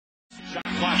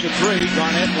clock at 3.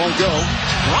 Garnett won't go.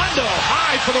 Rondo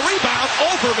high for the rebound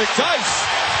over McDyess.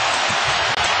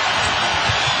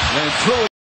 And through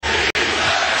it.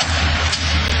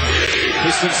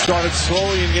 Pistons started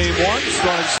slowly in game 1,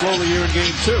 starting slowly here in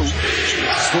game 2.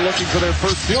 Still looking for their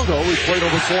first field goal. We've played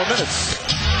over 4 minutes.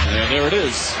 And there it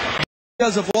is.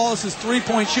 Because of Wallace's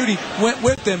three-point shooting went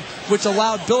with him, which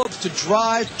allowed Billups to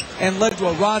drive and led to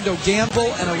a Rondo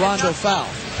gamble and a Rondo foul.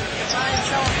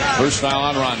 First foul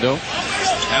on Rondo.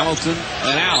 Hamilton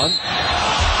and Allen.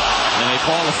 And they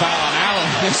call the foul on Allen.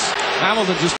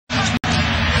 Hamilton just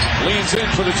leans in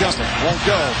for the jumper. Won't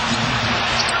go.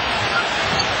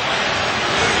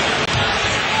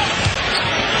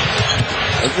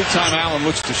 Every time Allen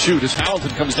looks to shoot, as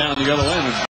Hamilton comes down the other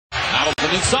end.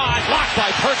 Hamilton inside, blocked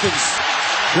by Perkins.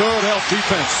 Good help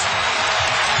defense.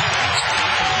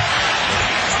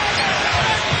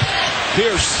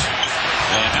 Pierce.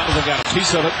 And Hamilton got a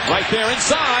piece of it right there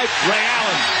inside. Ray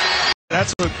Allen.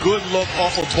 That's a good look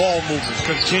off of ball movements.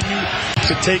 Continue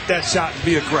to take that shot and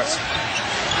be aggressive.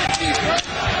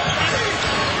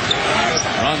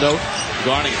 Rondo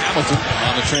guarding Hamilton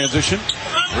on the transition.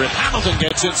 Rip Hamilton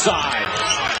gets inside.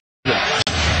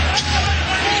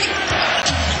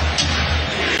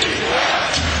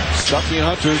 Stuckey and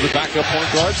Hunter, the backup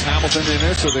point guards. Hamilton in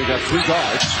there, so they got 3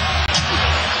 guards.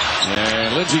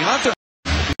 And Lindsey Hunter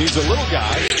needs a little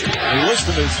guy. He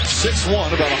listed as 6'1",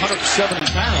 about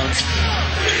 170 pounds.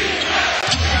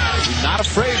 He's not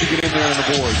afraid to get in there in the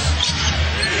boards.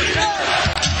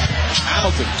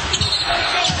 Hamilton.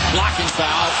 Blocking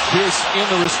foul. Pierce in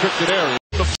the restricted area.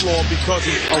 The floor because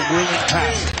he's a willing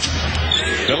passer.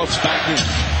 Billups back in.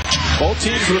 Both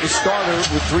teams with a starter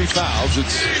with 3 fouls.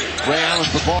 It's Ray Allen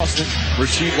for Boston.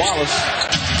 Rasheed Wallace.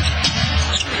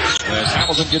 As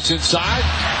Hamilton gets inside.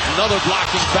 Another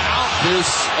blocking foul.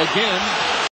 Pierce again.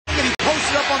 And he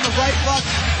posted up on the right block.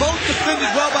 Both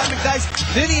defended well by McDyess.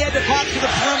 Then he had to pop to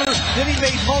the perimeter. Then he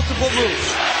made multiple moves.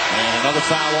 And another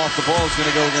foul off the ball is going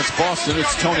to go against Boston.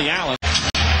 It's Tony Allen.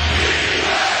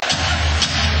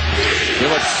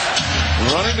 Billups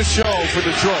running the show for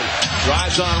Detroit.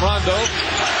 Drives on Rondo.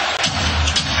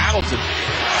 Hamilton.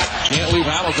 Can't leave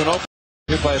Hamilton open.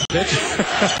 Hit by a pitch.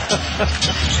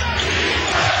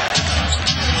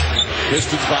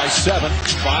 Pistons by 7.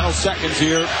 Final seconds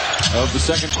here of the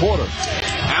second quarter.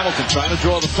 Hamilton trying to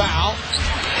draw the foul.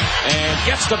 And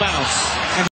gets the bounce.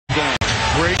 And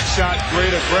great shot,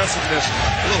 great aggressiveness.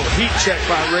 A little heat check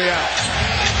by Ray Allen.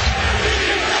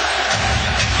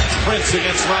 Prince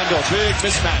against Rondo. Big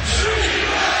mismatch.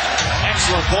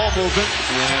 Excellent ball movement.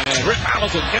 And Rip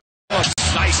Hamilton.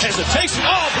 Nice hesitation.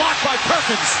 Oh, blocked by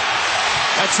Perkins.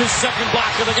 That's his second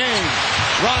block of the game.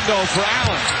 Rondo for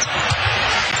Allen.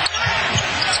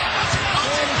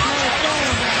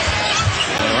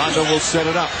 And Rondo will set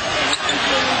it up.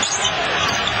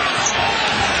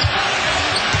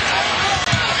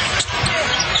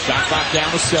 Shot clock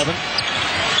down to 7.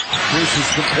 Pierce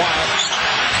has been quiet.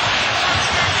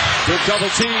 Good double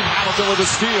team. Hamilton with a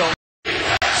steal.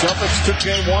 Celtics took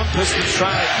game 1. Pistons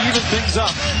trying to even things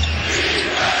up.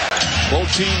 Both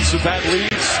teams have had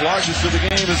leads. Largest of the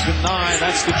game has been 9.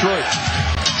 That's Detroit.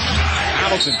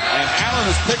 Hamilton. And Allen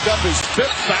has picked up his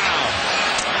 5th foul.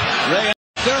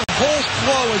 Their whole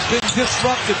flow has been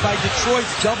disrupted by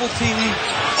Detroit's double teaming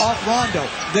off Rondo.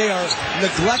 They are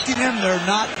neglecting him. They're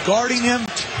not guarding him.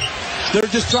 They're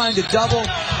just trying to double.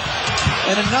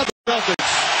 And another Celtics.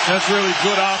 That's really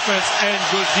good offense and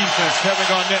good defense. Kevin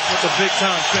Garnett with a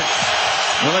big-time finish.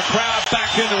 Well, the crowd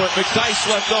back into it. McDyess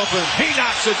left open. He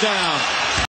knocks it down.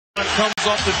 Comes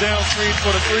off the down screen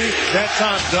for the 3. That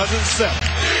time doesn't sell.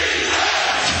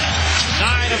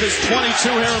 9 of his 22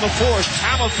 here in the 4th.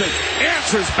 Hamilton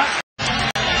answers back.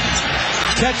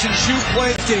 Catch and shoot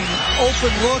plays, getting open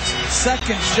looks,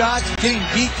 second shots, getting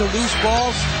beat to loose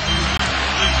balls.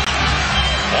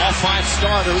 All 5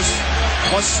 starters,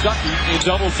 plus Stuckey in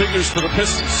double figures for the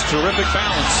Pistons. Terrific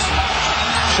balance.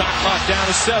 Shot clock down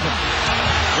to 7.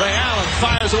 Ray Allen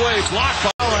fires away, blocked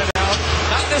by right now.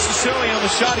 Not necessarily on the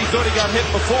shot he thought he got hit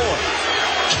before.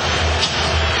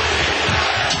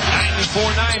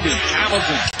 94-90.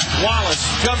 Hamilton, Wallace,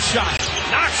 jump shot,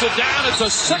 knocks it down. It's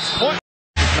a 6-point.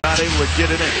 Not able to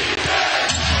get it in.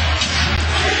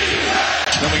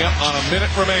 Coming up on a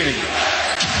minute remaining.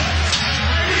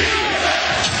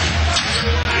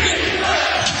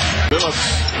 Billups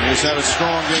has had a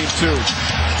strong game too.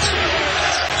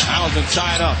 Hamilton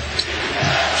tied up.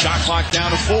 Shot clock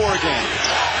down to 4 again.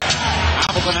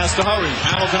 Hamilton has to hurry.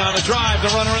 Hamilton on the drive. The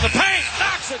runner in the paint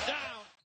knocks it down.